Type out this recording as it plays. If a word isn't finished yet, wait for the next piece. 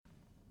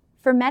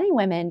For many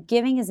women,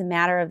 giving is a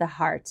matter of the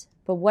heart.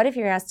 But what if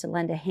you're asked to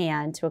lend a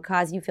hand to a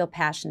cause you feel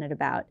passionate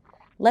about?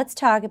 Let's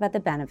talk about the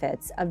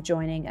benefits of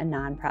joining a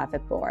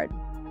nonprofit board.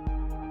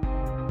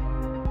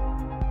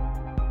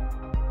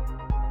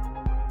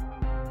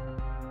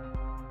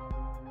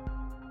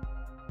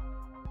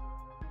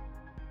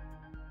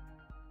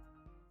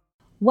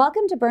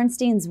 Welcome to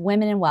Bernstein's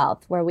Women in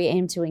Wealth, where we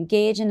aim to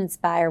engage and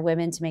inspire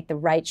women to make the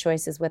right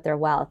choices with their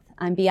wealth.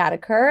 I'm Beata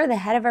Kerr, the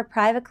head of our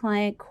private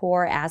client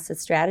core asset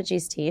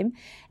strategies team.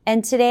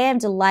 And today I'm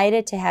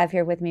delighted to have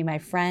here with me my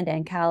friend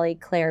and colleague,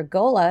 Claire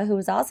Gola, who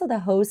is also the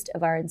host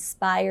of our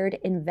Inspired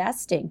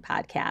Investing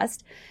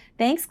podcast.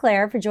 Thanks,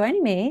 Claire, for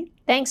joining me.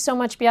 Thanks so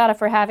much, Beata,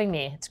 for having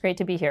me. It's great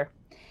to be here.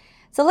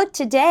 So look,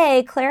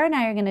 today, Claire and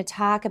I are going to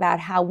talk about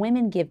how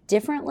women give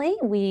differently.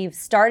 We've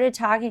started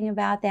talking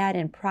about that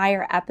in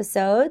prior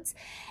episodes.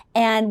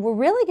 And we're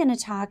really going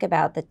to talk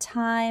about the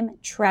time,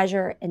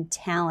 treasure, and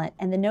talent,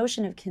 and the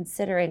notion of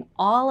considering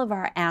all of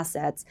our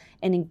assets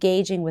and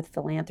engaging with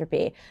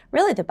philanthropy.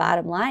 Really, the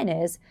bottom line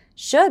is,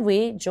 should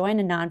we join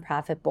a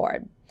nonprofit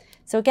board?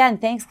 So again,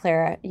 thanks,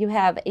 Claire. You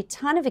have a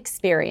ton of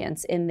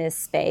experience in this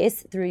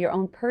space through your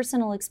own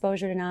personal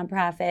exposure to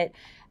nonprofit.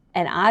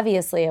 And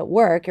obviously at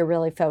work, you're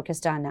really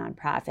focused on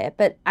nonprofit.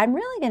 But I'm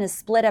really going to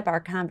split up our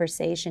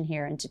conversation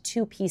here into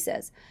two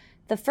pieces.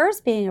 The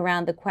first being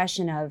around the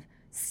question of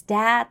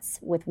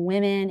stats with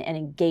women and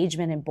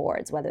engagement in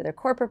boards, whether they're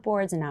corporate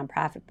boards and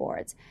nonprofit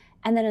boards.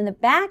 And then in the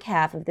back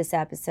half of this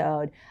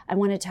episode, I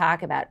want to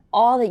talk about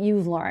all that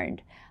you've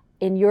learned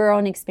in your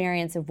own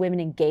experience of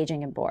women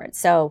engaging in boards.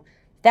 So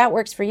if that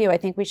works for you, I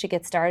think we should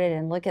get started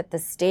and look at the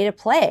state of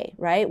play,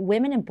 right?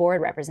 Women in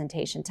board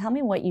representation. Tell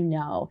me what you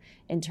know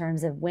in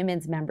terms of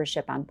women's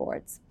membership on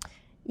boards.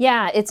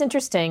 Yeah, it's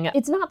interesting.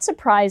 It's not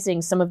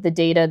surprising some of the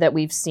data that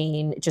we've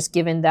seen, just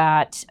given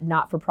that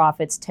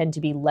not-for-profits tend to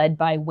be led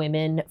by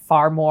women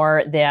far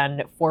more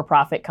than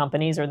for-profit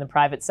companies or in the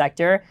private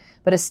sector.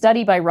 But a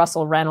study by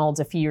Russell Reynolds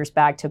a few years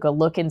back took a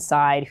look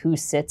inside who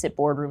sits at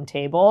boardroom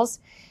tables.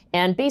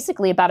 And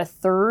basically about a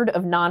third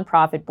of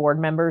nonprofit board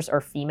members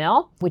are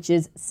female, which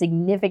is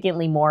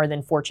significantly more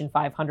than Fortune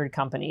 500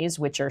 companies,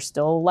 which are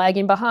still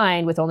lagging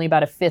behind with only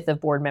about a fifth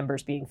of board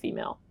members being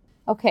female.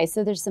 Okay,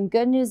 so there's some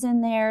good news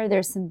in there.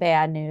 There's some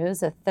bad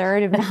news. A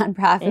third of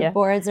nonprofit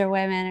boards are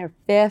women. A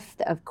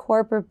fifth of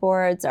corporate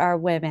boards are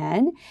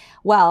women.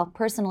 Well,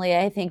 personally,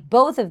 I think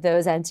both of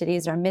those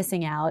entities are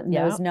missing out, and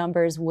those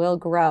numbers will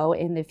grow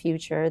in the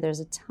future. There's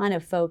a ton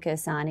of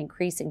focus on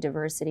increasing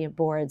diversity of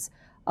boards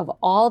of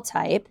all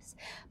types.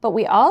 But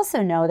we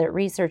also know that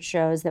research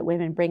shows that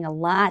women bring a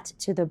lot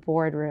to the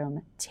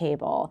boardroom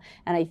table.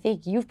 And I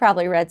think you've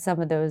probably read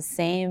some of those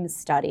same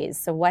studies.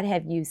 So what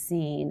have you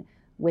seen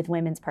with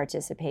women's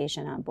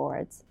participation on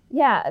boards?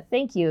 Yeah,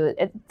 thank you.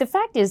 The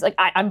fact is,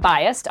 I'm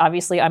biased.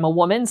 Obviously, I'm a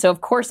woman, so of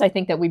course I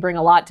think that we bring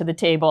a lot to the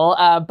table.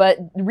 But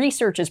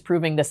research is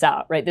proving this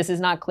out, right? This is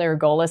not Claire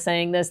Gola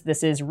saying this.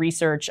 This is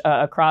research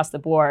across the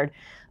board.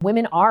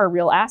 Women are a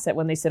real asset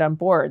when they sit on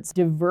boards.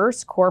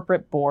 Diverse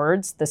corporate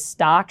boards, the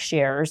stock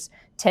shares,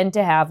 tend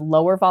to have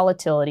lower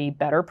volatility,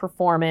 better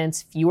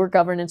performance, fewer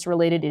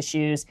governance-related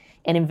issues,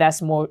 and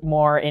invest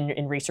more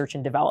in research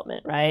and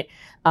development, right?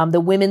 The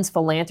Women's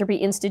Philanthropy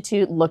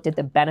Institute looked at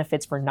the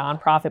benefits for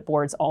nonprofit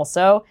boards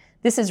also.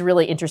 This is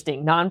really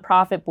interesting.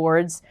 Nonprofit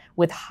boards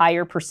with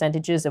higher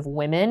percentages of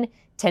women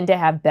tend to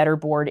have better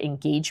board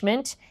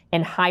engagement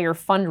and higher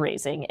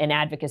fundraising and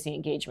advocacy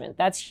engagement.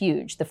 That's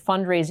huge. The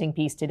fundraising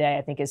piece today,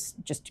 I think, is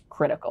just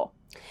critical.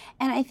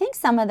 And I think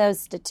some of those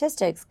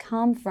statistics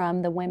come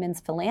from the Women's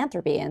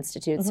Philanthropy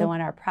Institute. Mm-hmm. So in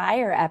our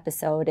prior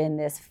episode in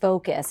this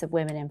focus of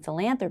women in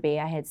philanthropy,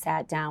 I had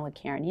sat down with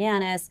Karen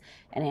Yanis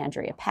and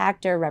Andrea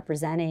Pachter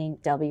representing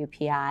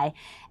WPI.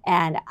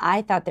 And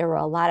I thought there were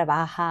a lot of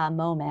aha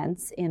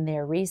moments in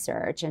their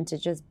research. And to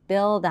just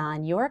build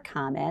on your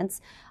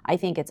comments, I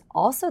think it's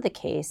also the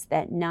case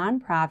that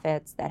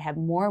nonprofits that have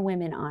more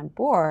women on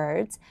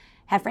boards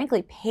have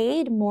frankly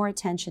paid more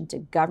attention to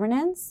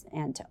governance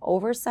and to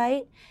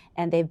oversight,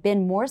 and they've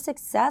been more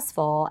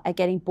successful at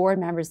getting board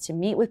members to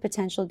meet with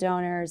potential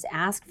donors,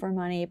 ask for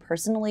money,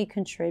 personally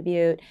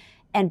contribute,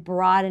 and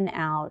broaden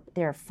out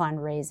their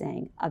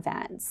fundraising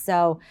events.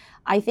 So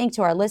I think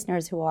to our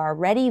listeners who are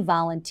already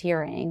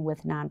volunteering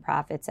with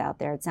nonprofits out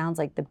there, it sounds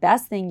like the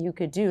best thing you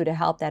could do to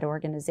help that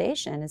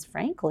organization is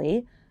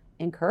frankly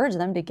encourage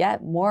them to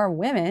get more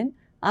women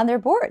on their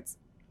boards.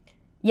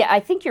 Yeah,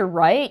 I think you're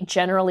right.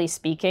 Generally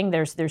speaking,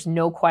 there's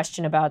no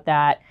question about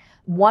that.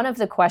 One of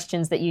the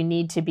questions that you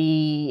need to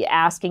be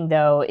asking,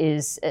 though,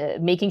 is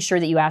making sure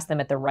that you ask them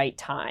at the right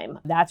time.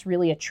 That's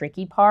really a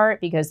tricky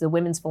part because the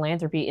Women's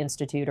Philanthropy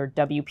Institute, or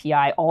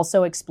WPI,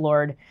 also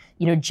explored,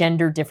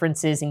 gender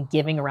differences in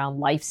giving around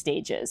life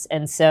stages.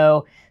 And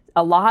so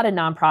a lot of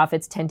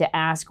nonprofits tend to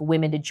ask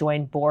women to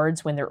join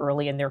boards when they're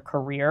early in their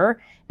career.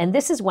 And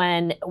this is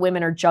when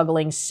women are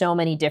juggling so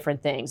many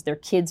different things. Their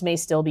kids may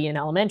still be in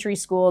elementary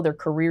school. Their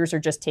careers are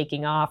just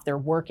taking off. They're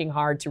working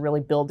hard to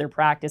really build their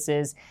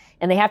practices.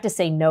 And they have to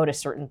say no to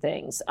certain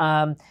things.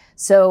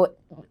 So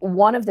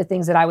one of the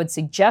things that I would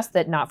suggest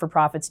that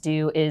not-for-profits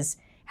do is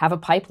have a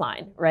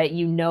pipeline, right?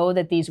 You know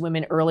that these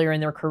women earlier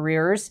in their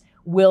careers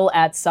will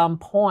at some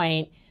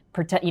point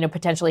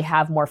potentially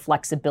have more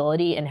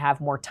flexibility and have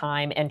more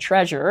time and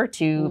treasure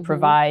to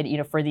provide,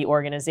 for the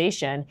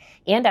organization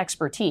and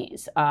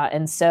expertise.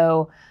 And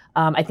so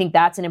I think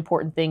that's an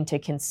important thing to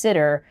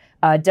consider.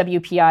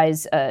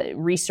 WPI's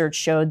research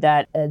showed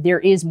that there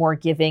is more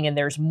giving and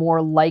there's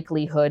more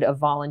likelihood of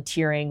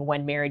volunteering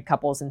when married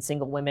couples and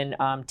single women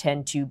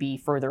tend to be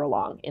further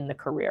along in the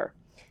career.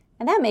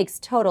 And that makes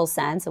total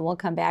sense. And we'll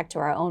come back to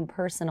our own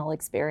personal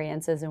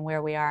experiences and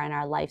where we are in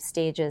our life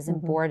stages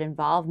and board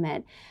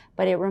involvement.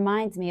 But it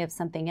reminds me of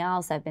something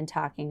else I've been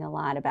talking a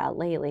lot about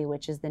lately,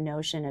 which is the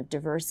notion of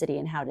diversity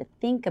and how to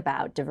think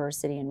about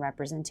diversity and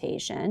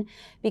representation.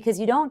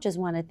 Because you don't just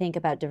want to think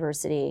about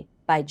diversity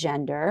by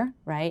gender,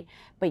 right?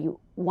 But you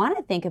want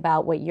to think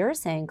about what you're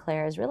saying,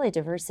 Claire, is really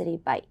diversity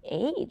by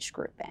age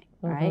grouping,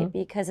 right?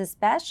 Because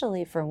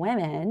especially for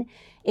women,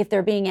 if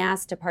they're being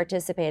asked to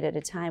participate at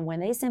a time when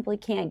they simply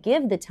can't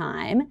give the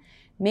time,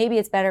 maybe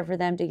it's better for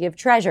them to give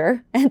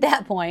treasure at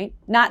that point,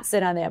 not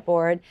sit on that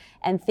board,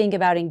 and think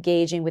about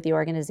engaging with the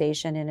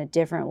organization in a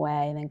different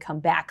way and then come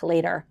back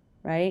later,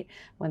 right?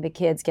 When the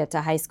kids get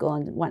to high school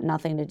and want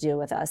nothing to do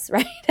with us,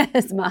 right?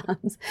 As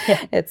moms,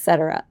 et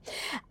cetera.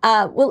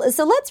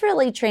 So let's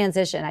really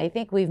transition. I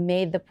think we've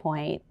made the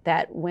point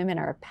that women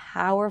are a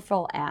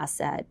powerful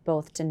asset,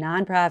 both to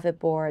nonprofit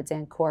boards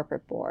and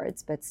corporate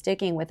boards. But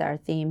sticking with our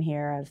theme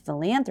here of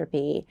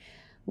philanthropy,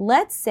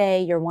 let's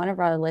say you're one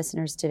of our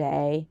listeners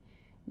today.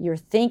 You're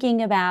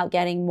thinking about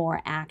getting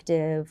more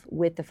active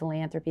with the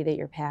philanthropy that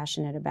you're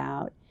passionate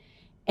about,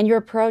 and your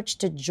approach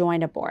to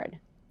join a board.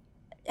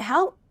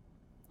 How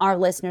our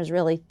listeners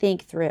really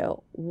think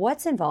through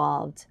what's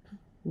involved,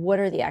 what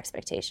are the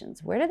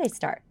expectations, where do they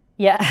start?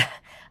 Yeah,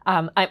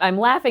 I'm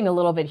laughing a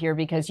little bit here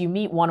because you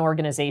meet one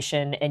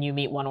organization and you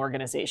meet one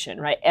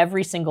organization, right?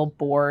 Every single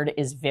board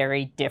is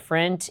very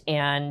different,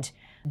 and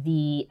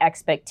the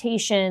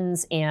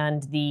expectations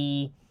and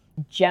the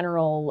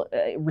general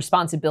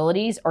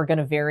responsibilities are going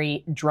to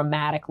vary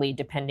dramatically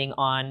depending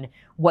on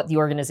what the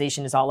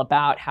organization is all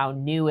about, how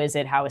new is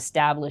it, how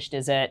established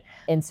is it.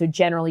 And so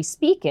generally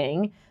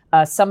speaking,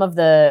 some of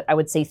the, I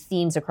would say,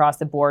 themes across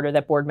the board are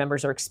that board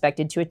members are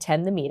expected to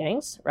attend the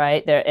meetings,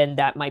 right? And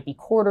that might be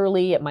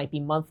quarterly, it might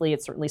be monthly,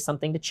 it's certainly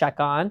something to check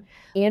on,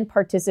 and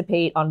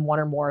participate on one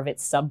or more of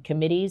its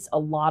subcommittees. A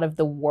lot of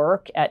the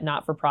work at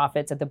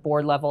not-for-profits at the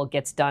board level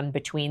gets done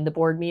between the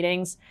board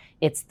meetings.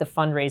 It's the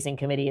fundraising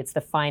committee, it's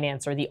the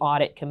finance or the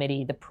audit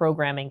committee, the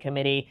programming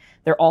committee.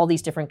 There are all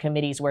these different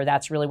committees where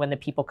that's really when the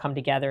people come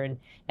together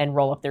and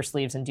roll up their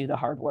sleeves and do the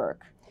hard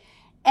work.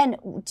 And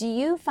do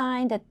you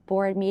find that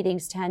board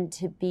meetings tend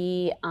to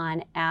be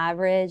on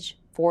average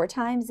 4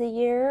 times a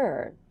year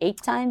or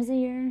 8 times a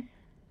year?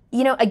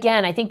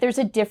 Again, I think there's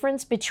a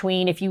difference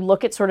between, if you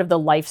look at sort of the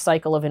life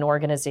cycle of an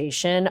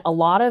organization, a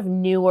lot of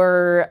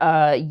newer,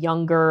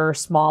 younger,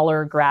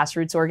 smaller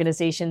grassroots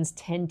organizations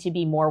tend to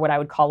be more what I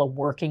would call a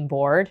working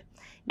board.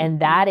 And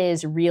that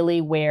is really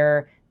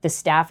where the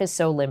staff is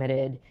so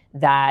limited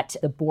that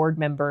the board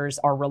members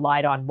are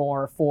relied on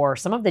more for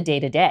some of the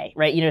day-to-day,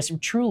 right? So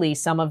truly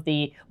some of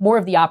the, more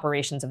of the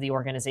operations of the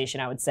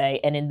organization, I would say.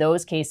 And in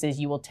those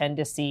cases, you will tend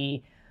to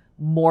see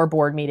more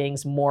board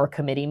meetings, more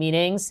committee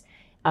meetings.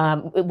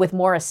 With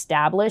more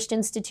established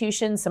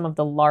institutions, some of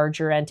the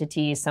larger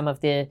entities, some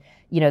of the,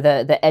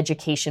 the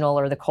educational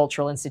or the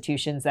cultural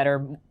institutions that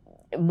are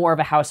more of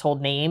a household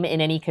name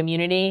in any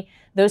community,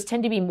 those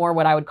tend to be more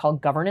what I would call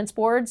governance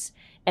boards.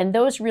 And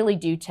those really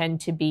do tend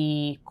to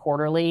be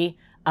quarterly.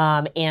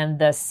 And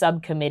the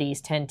subcommittees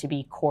tend to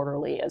be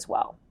quarterly as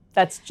well.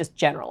 That's just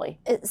generally.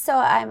 So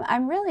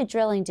I'm really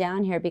drilling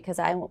down here because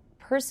I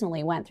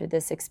personally went through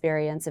this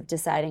experience of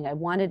deciding I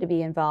wanted to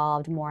be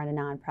involved more in a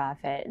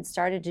nonprofit and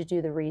started to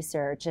do the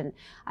research. And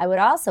I would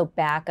also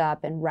back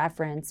up and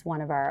reference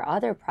one of our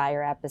other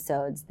prior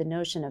episodes, the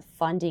notion of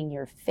funding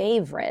your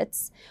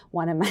favorites,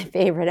 one of my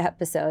favorite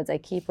episodes. I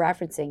keep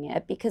referencing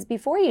it because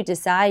before you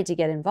decide to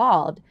get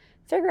involved,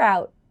 figure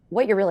out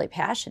what you're really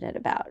passionate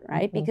about,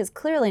 right? Because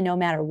clearly no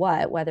matter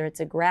what, whether it's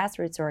a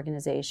grassroots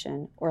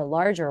organization or a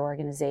larger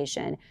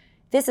organization,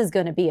 this is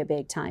going to be a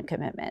big time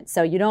commitment.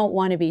 So you don't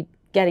want to be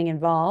getting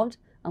involved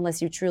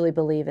unless you truly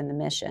believe in the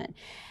mission.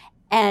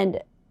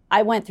 And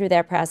I went through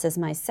that process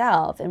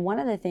myself. And one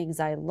of the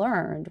things I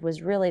learned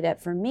was really that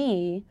for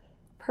me,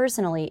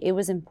 personally, it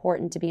was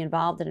important to be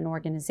involved in an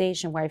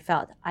organization where I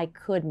felt I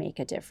could make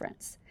a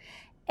difference.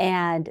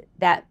 And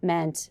that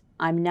meant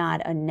I'm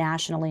not a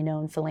nationally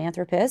known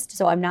philanthropist,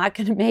 so I'm not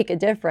going to make a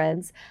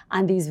difference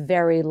on these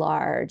very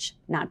large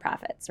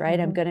nonprofits, right?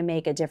 I'm going to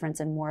make a difference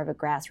in more of a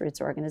grassroots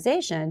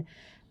organization.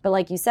 But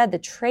like you said, the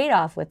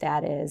trade-off with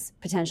that is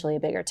potentially a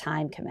bigger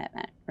time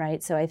commitment,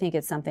 right? So I think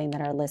it's something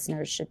that our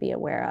listeners should be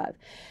aware of.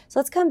 So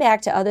let's come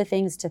back to other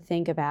things to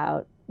think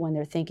about when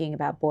they're thinking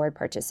about board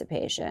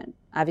participation.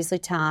 Obviously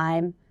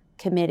time,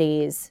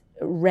 committees,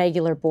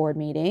 regular board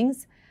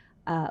meetings.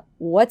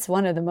 What's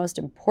one of the most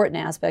important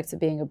aspects of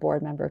being a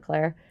board member,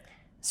 Claire?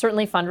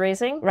 Certainly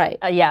fundraising. Right.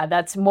 Yeah,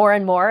 that's more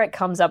and more. It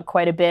comes up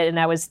quite a bit. And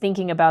I was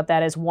thinking about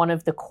that as one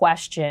of the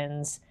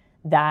questions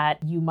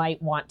that you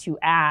might want to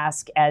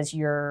ask as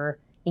you're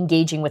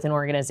engaging with an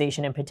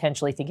organization and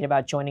potentially thinking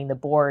about joining the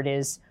board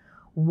is,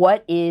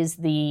 what is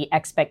the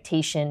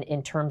expectation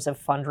in terms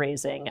of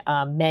fundraising?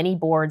 Many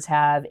boards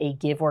have a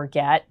give or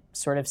get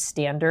sort of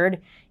standard.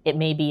 It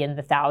may be in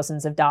the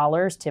thousands of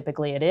dollars.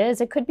 Typically it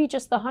is. It could be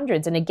just the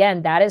hundreds. And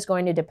again, that is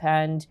going to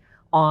depend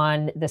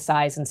on the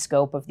size and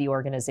scope of the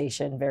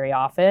organization very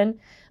often.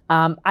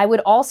 I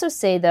would also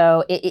say,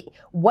 though,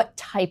 what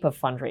type of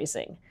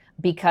fundraising?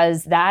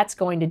 Because that's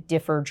going to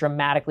differ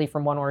dramatically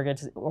from one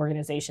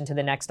organization to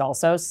the next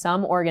also.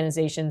 Some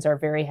organizations are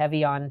very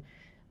heavy on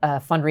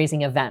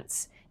fundraising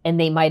events, and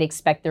they might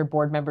expect their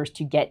board members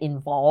to get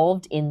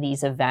involved in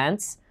these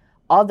events.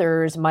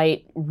 Others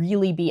might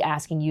really be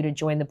asking you to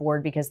join the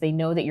board because they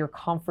know that you're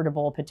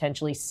comfortable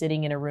potentially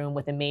sitting in a room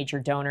with a major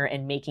donor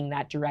and making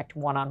that direct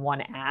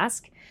one-on-one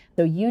ask.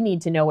 So you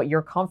need to know what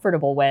you're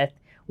comfortable with,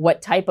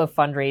 what type of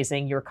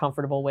fundraising you're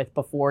comfortable with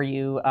before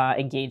you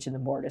engage in the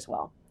board as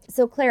well.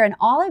 So Claire, in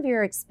all of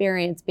your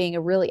experience being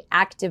a really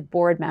active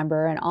board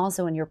member and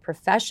also in your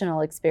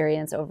professional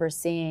experience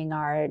overseeing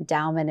our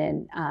endowment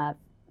and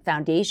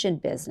foundation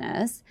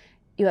business,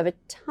 you have a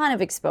ton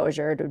of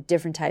exposure to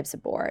different types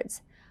of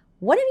boards.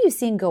 What have you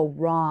seen go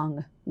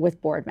wrong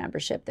with board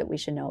membership that we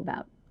should know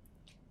about?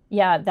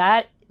 Yeah,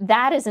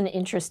 that is an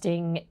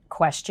interesting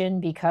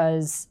question,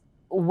 because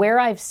where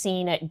I've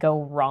seen it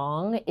go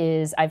wrong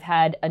is I've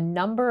had a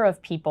number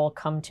of people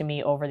come to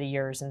me over the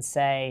years and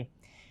say,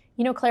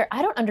 you know, Claire,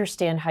 I don't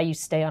understand how you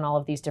stay on all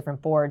of these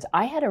different boards.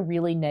 I had a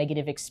really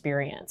negative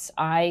experience.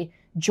 I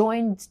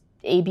joined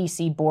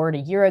ABC board a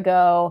year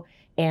ago,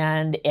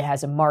 and it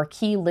has a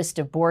marquee list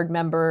of board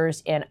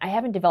members, and I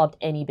haven't developed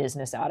any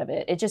business out of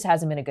it. It just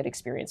hasn't been a good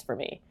experience for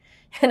me.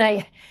 And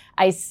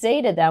I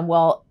say to them,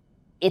 well,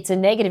 it's a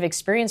negative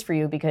experience for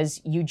you because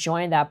you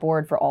joined that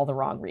board for all the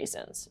wrong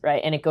reasons,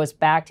 right? And it goes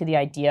back to the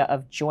idea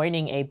of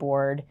joining a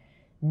board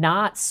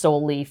not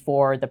solely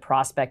for the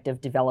prospect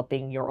of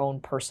developing your own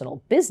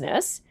personal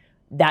business.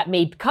 That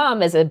may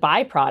come as a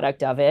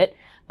byproduct of it,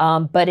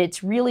 but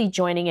it's really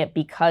joining it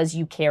because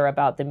you care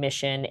about the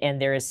mission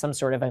and there is some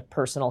sort of a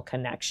personal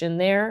connection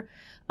there.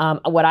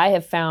 What I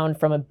have found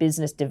from a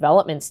business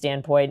development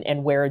standpoint,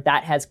 and where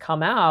that has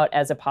come out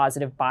as a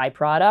positive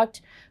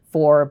byproduct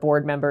for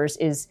board members,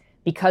 is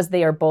because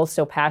they are both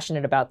so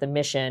passionate about the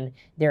mission,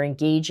 they're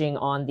engaging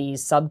on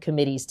these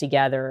subcommittees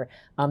together.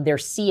 They're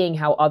seeing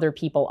how other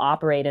people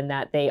operate and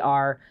that they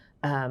are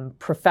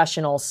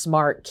professional,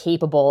 smart,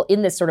 capable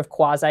in this sort of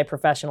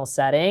quasi-professional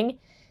setting.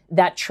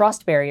 That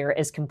trust barrier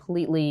is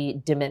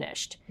completely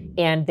diminished,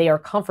 and they are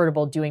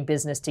comfortable doing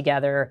business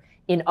together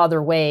in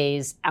other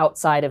ways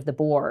outside of the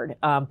board.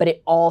 But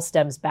it all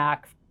stems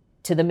back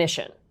to the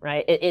mission,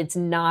 right? It's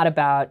not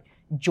about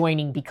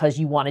joining because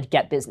you want to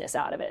get business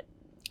out of it.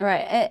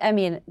 Right. I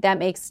mean, that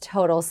makes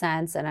total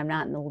sense. And I'm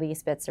not in the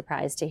least bit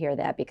surprised to hear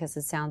that, because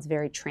it sounds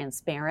very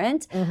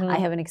transparent. Mm-hmm. I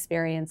haven't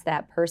experienced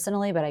that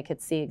personally, but I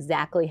could see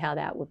exactly how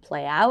that would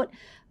play out.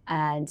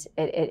 And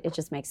it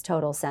just makes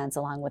total sense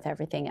along with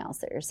everything else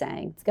that you're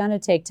saying. It's going to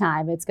take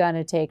time, it's going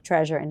to take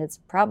treasure, and it's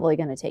probably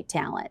going to take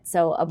talent.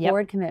 So a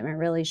board commitment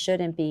really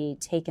shouldn't be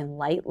taken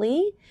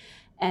lightly.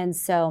 And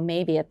so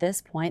maybe at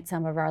this point,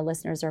 some of our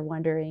listeners are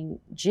wondering,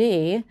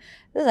 gee,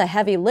 this is a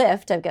heavy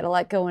lift. I've got a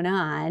lot going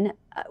on.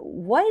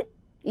 What,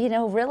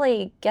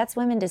 really gets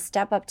women to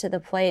step up to the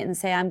plate and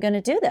say, I'm going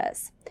to do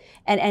this?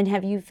 And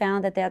have you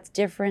found that that's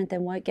different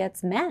than what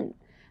gets men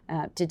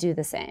to do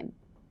the same?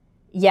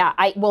 Yeah,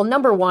 well,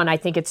 number one, I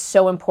think it's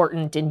so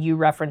important, and you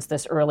referenced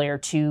this earlier,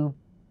 to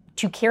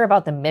care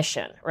about the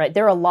mission, right?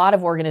 There are a lot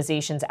of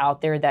organizations out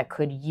there that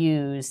could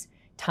use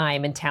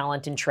time and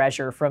talent and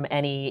treasure from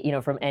any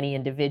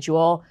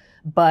individual.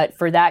 But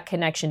for that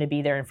connection to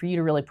be there and for you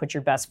to really put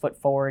your best foot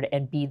forward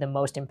and be the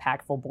most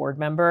impactful board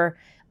member,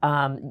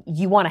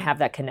 you want to have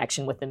that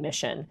connection with the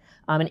mission.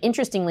 And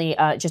interestingly,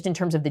 just in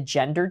terms of the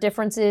gender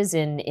differences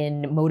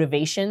in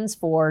motivations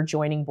for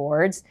joining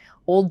boards,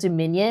 Old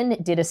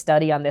Dominion did a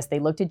study on this. They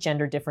looked at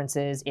gender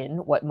differences in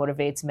what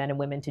motivates men and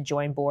women to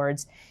join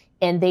boards.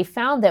 And they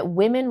found that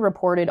women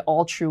reported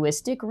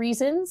altruistic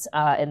reasons,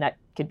 and that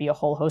could be a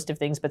whole host of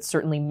things, but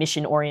certainly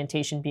mission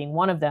orientation being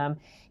one of them,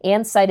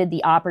 and cited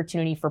the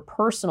opportunity for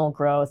personal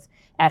growth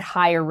at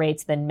higher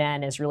rates than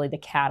men as really the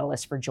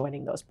catalyst for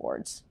joining those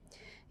boards.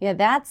 Yeah,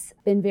 that's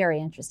been very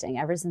interesting.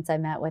 Ever since I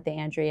met with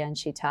Andrea and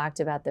she talked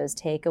about those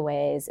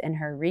takeaways in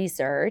her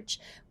research,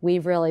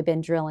 we've really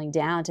been drilling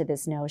down to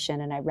this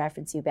notion. And I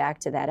reference you back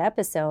to that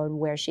episode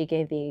where she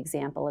gave the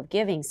example of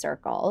giving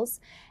circles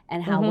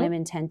and how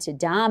women tend to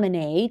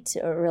dominate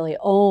or really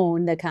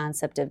own the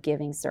concept of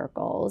giving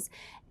circles.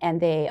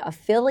 And they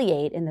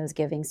affiliate in those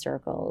giving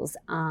circles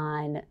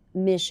on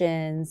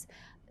missions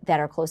that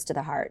are close to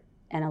the heart.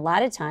 And a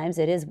lot of times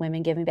it is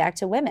women giving back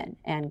to women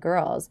and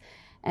girls.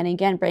 And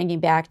again, bringing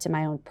back to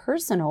my own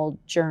personal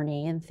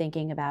journey and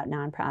thinking about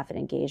nonprofit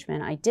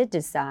engagement, I did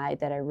decide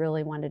that I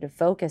really wanted to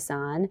focus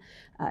on,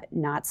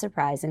 not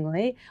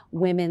surprisingly,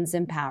 women's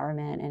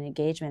empowerment and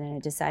engagement. And I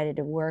decided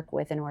to work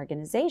with an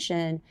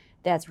organization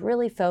that's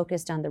really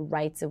focused on the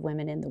rights of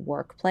women in the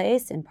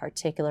workplace, in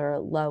particular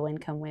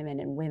low-income women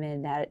and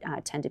women that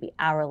tend to be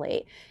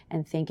hourly,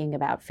 and thinking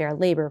about fair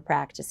labor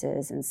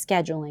practices and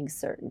scheduling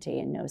certainty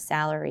and no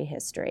salary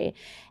history.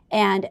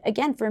 And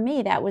again, for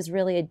me, that was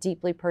really a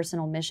deeply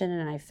personal mission,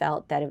 and I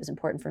felt that it was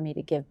important for me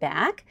to give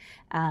back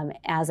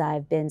as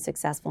I've been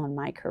successful in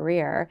my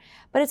career.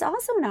 But it's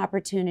also an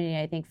opportunity,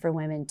 I think, for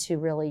women to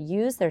really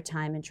use their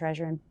time and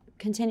treasure and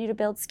continue to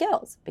build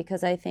skills,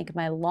 because I think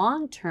my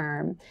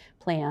long-term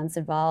plans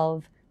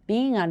involve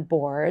being on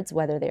boards,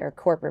 whether they are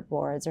corporate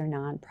boards or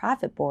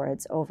nonprofit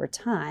boards, over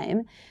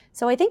time.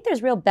 So I think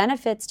there's real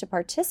benefits to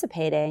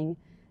participating,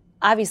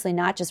 obviously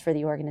not just for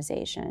the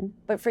organization,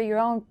 but for your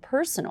own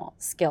personal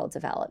skill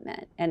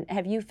development. And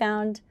have you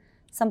found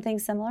something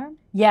similar?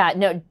 Yeah,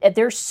 no,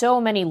 there's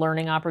so many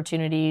learning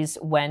opportunities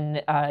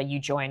when you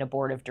join a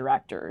board of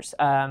directors.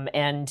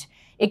 And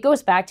it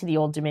goes back to the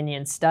Old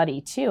Dominion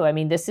study too. I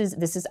mean, this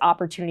is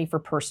opportunity for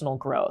personal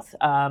growth.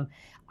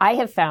 I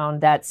have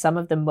found that some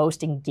of the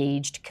most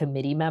engaged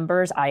committee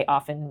members, I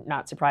often,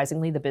 not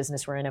surprisingly, the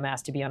business we're in, I'm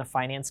asked to be on a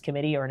finance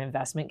committee or an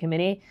investment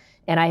committee.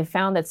 And I have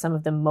found that some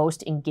of the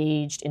most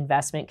engaged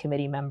investment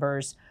committee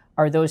members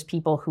are those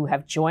people who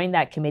have joined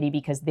that committee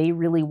because they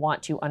really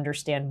want to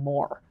understand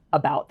more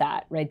about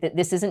that, right? That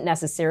this isn't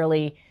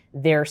necessarily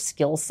their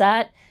skill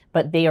set,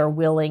 but they are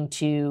willing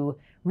to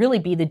really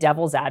be the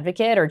devil's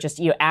advocate, or just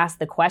ask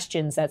the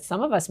questions that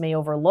some of us may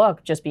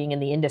overlook just being in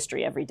the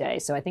industry every day.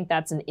 So I think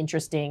that's an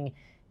interesting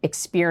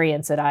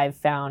experience that I've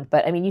found.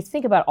 But I mean, you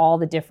think about all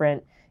the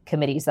different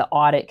committees, the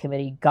audit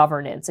committee,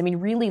 governance. I mean,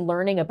 really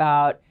learning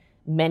about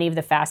many of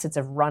the facets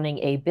of running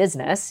a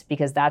business,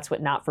 because that's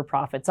what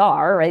not-for-profits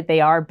are, right? They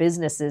are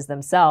businesses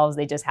themselves.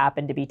 They just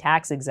happen to be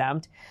tax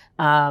exempt.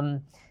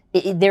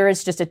 There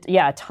is just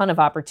a ton of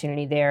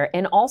opportunity there.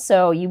 And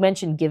also, you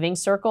mentioned giving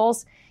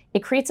circles.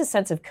 It creates a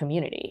sense of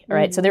community,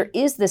 right? Mm-hmm. So there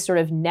is this sort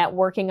of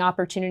networking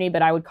opportunity,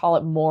 but I would call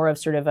it more of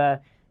sort of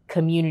a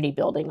community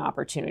building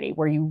opportunity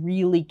where you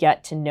really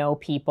get to know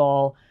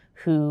people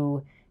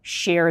who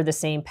share the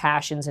same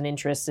passions and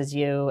interests as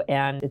you,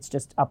 and it's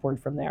just upward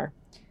from there.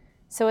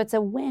 So it's a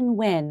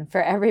win-win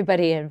for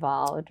everybody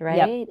involved,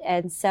 right? Yep.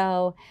 And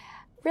so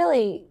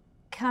really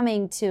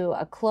coming to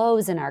a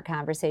close in our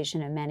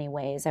conversation in many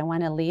ways, I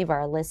want to leave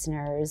our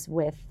listeners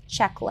with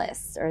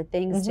checklists or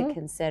things to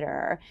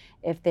consider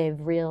if they've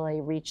really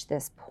reached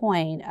this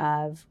point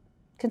of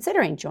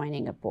considering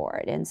joining a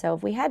board. And so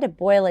if we had to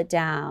boil it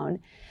down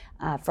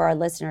for our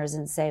listeners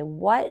and say,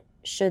 what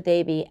should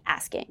they be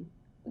asking?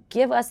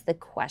 Give us the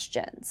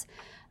questions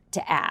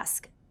to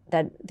ask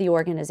the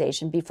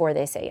organization before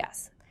they say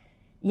yes.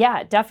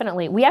 Yeah,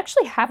 definitely. We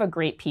actually have a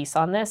great piece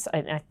on this.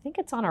 I think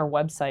it's on our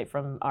website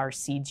from our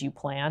Seeds You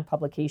Plan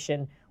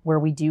publication, where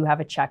we do have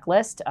a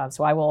checklist.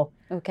 So I will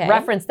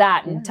reference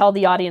that and tell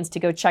the audience to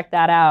go check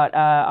that out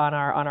on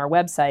our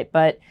website.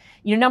 But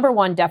number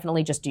one,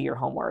 definitely just do your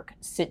homework.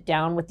 Sit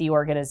down with the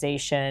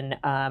organization,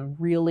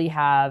 really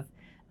have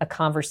a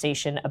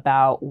conversation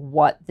about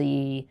what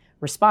the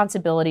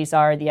responsibilities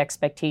are, the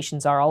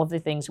expectations are, all of the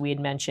things we had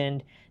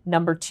mentioned.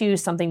 Number two,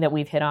 something that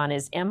we've hit on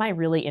is, am I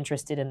really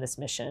interested in this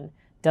mission?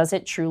 Does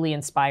it truly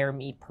inspire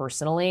me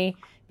personally?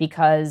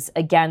 Because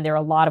again, there are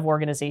a lot of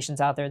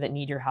organizations out there that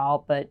need your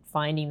help, but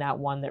finding that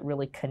one that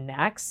really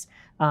connects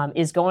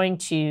is going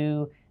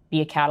to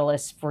be a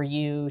catalyst for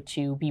you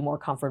to be more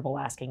comfortable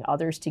asking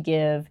others to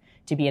give,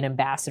 to be an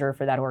ambassador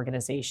for that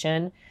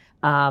organization.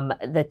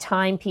 The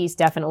time piece,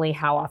 definitely,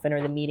 how often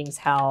are the meetings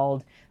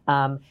held?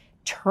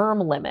 Term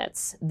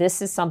limits.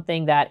 This is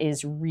something that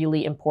is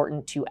really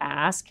important to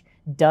ask.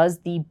 Does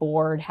the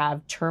board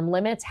have term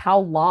limits? How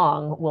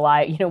long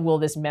will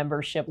this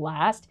membership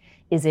last?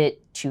 Is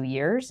it 2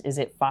 years? Is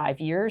it 5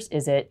 years?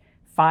 Is it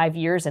 5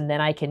 years and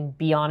then I can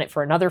be on it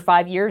for another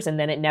 5 years and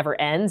then it never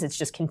ends? It's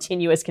just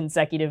continuous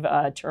consecutive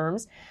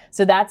terms.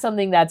 So that's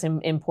something that's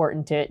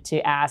important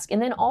to ask.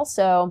 And then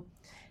also,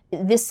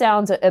 this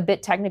sounds a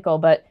bit technical,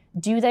 but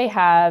do they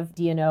have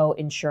D&O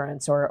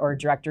insurance or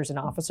directors and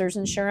officers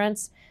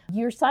insurance?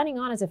 You're signing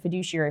on as a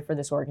fiduciary for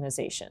this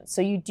organization.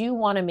 So you do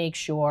want to make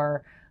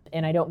sure,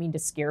 and I don't mean to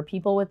scare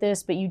people with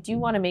this, but you do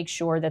want to make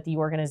sure that the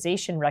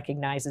organization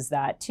recognizes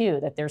that too,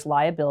 that there's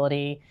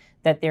liability,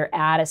 that they're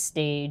at a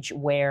stage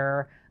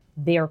where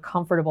they're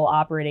comfortable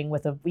operating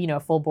with a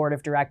full board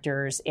of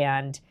directors,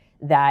 and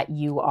that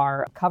you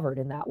are covered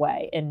in that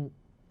way. And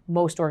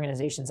most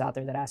organizations out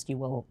there that ask you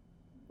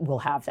will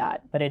have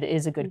that, but it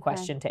is a good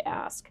question to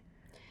ask.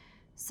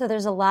 So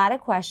there's a lot of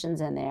questions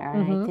in there,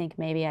 and I think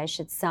maybe I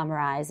should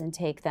summarize and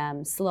take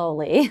them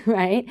slowly,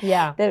 right?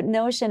 Yeah. The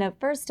notion of,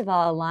 first of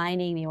all,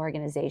 aligning the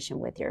organization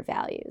with your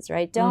values,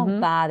 right?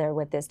 Don't bother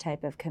with this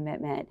type of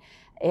commitment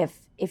if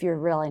you're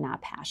really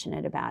not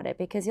passionate about it,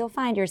 because you'll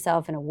find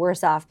yourself in a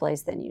worse off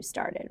place than you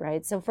started,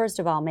 right? So first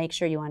of all, make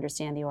sure you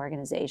understand the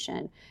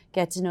organization,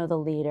 get to know the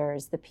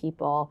leaders, the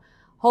people,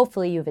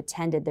 hopefully you've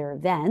attended their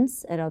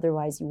events, and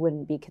otherwise you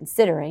wouldn't be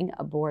considering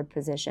a board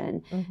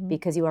position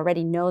because you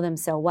already know them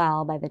so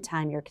well. By the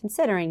time you're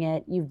considering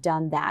it, you've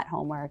done that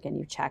homework and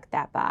you've checked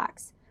that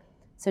box.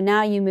 So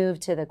now you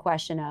move to the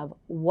question of,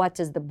 what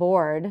does the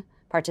board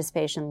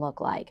participation look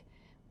like?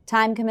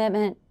 Time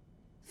commitment,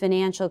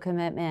 financial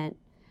commitment,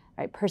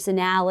 right?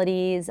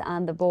 Personalities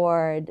on the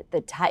board,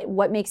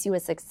 what makes you a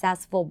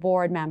successful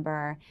board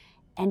member.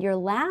 And your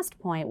last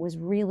point was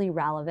really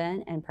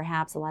relevant, and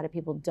perhaps a lot of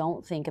people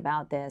don't think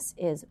about this,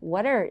 is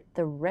what are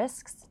the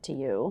risks to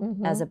you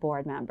as a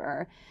board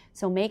member?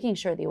 So making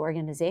sure the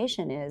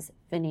organization is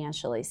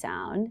financially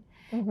sound,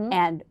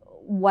 and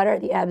what are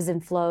the ebbs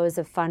and flows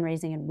of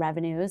fundraising and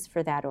revenues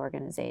for that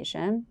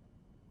organization,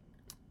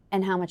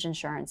 and how much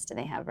insurance do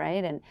they have,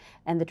 right?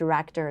 And the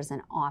directors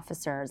and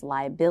officers'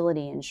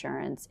 liability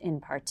insurance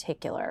in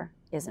particular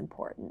is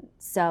important.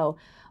 So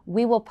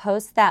we will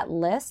post that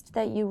list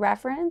that you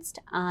referenced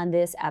on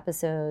this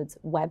episode's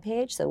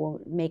webpage, so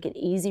we'll make it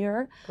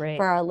easier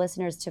for our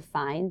listeners to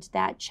find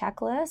that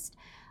checklist.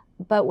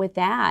 But with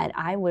that,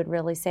 I would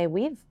really say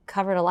we've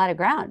covered a lot of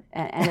ground.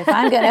 And if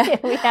I'm going to,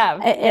 we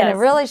have, in a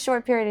really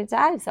short period of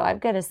time, so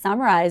I've got to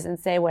summarize and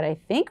say what I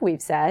think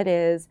we've said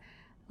is,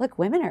 look,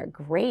 women are a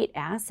great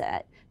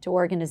asset to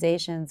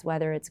organizations,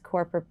 whether it's a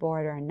corporate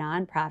board or a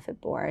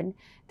nonprofit board.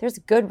 There's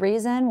good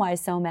reason why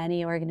so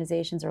many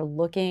organizations are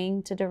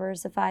looking to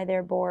diversify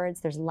their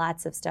boards. There's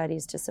lots of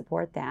studies to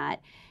support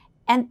that.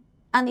 And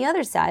on the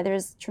other side,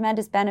 there's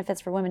tremendous benefits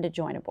for women to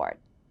join a board,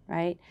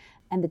 right?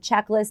 And the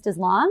checklist is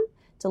long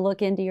to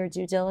look into your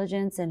due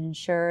diligence and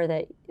ensure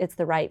that it's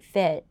the right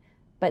fit.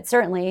 But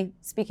certainly,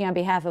 speaking on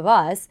behalf of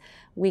us,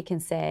 we can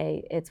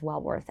say it's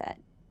well worth it.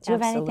 Do you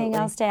have anything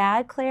else to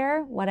add,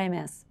 Claire? What'd I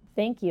miss?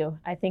 Thank you.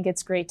 I think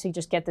it's great to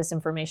just get this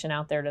information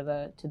out there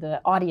to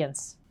the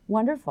audience.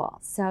 Wonderful.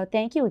 So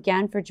thank you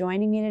again for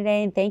joining me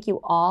today, and thank you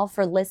all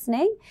for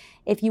listening.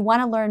 If you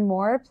want to learn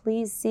more,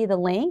 please see the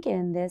link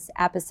in this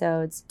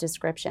episode's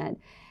description.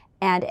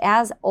 And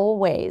as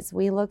always,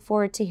 we look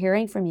forward to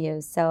hearing from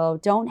you.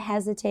 So don't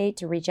hesitate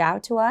to reach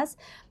out to us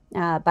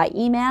by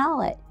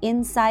email at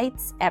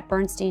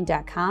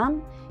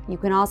insights@bernstein.com. You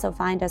can also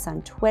find us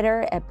on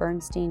Twitter at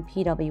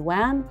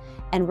BernsteinPWM,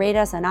 and rate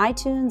us on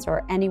iTunes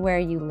or anywhere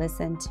you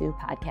listen to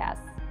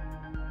podcasts.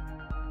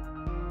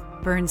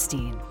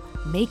 Bernstein,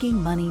 making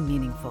money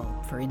meaningful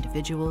for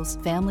individuals,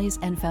 families,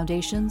 and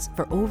foundations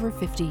for over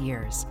 50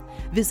 years.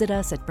 Visit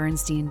us at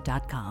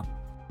Bernstein.com.